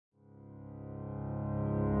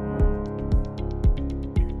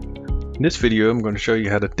In this video, I'm going to show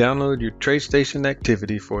you how to download your TradeStation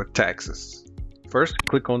activity for taxes. First,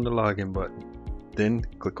 click on the login button. Then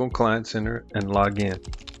click on Client Center and log in.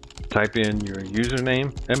 Type in your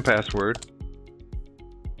username and password.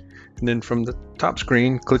 And then from the top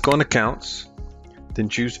screen, click on Accounts. Then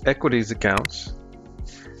choose Equities Accounts.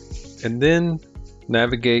 And then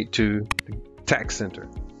navigate to the Tax Center.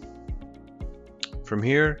 From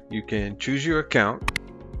here, you can choose your account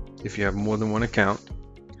if you have more than one account.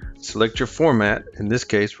 Select your format. In this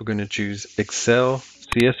case, we're going to choose Excel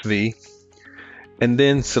CSV, and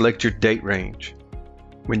then select your date range.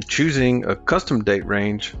 When choosing a custom date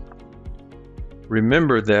range,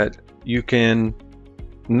 remember that you can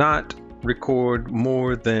not record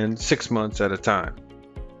more than 6 months at a time.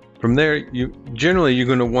 From there, you're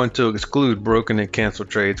going to want to exclude broken and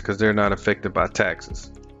canceled trades because they're not affected by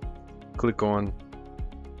taxes. Click on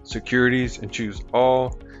Securities and choose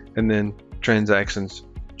All, and then Transactions,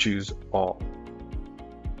 choose All.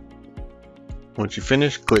 Once you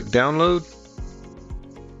finish, click Download,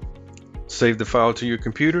 save the file to your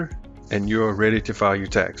computer, and you're ready to file your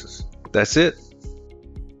taxes. That's it.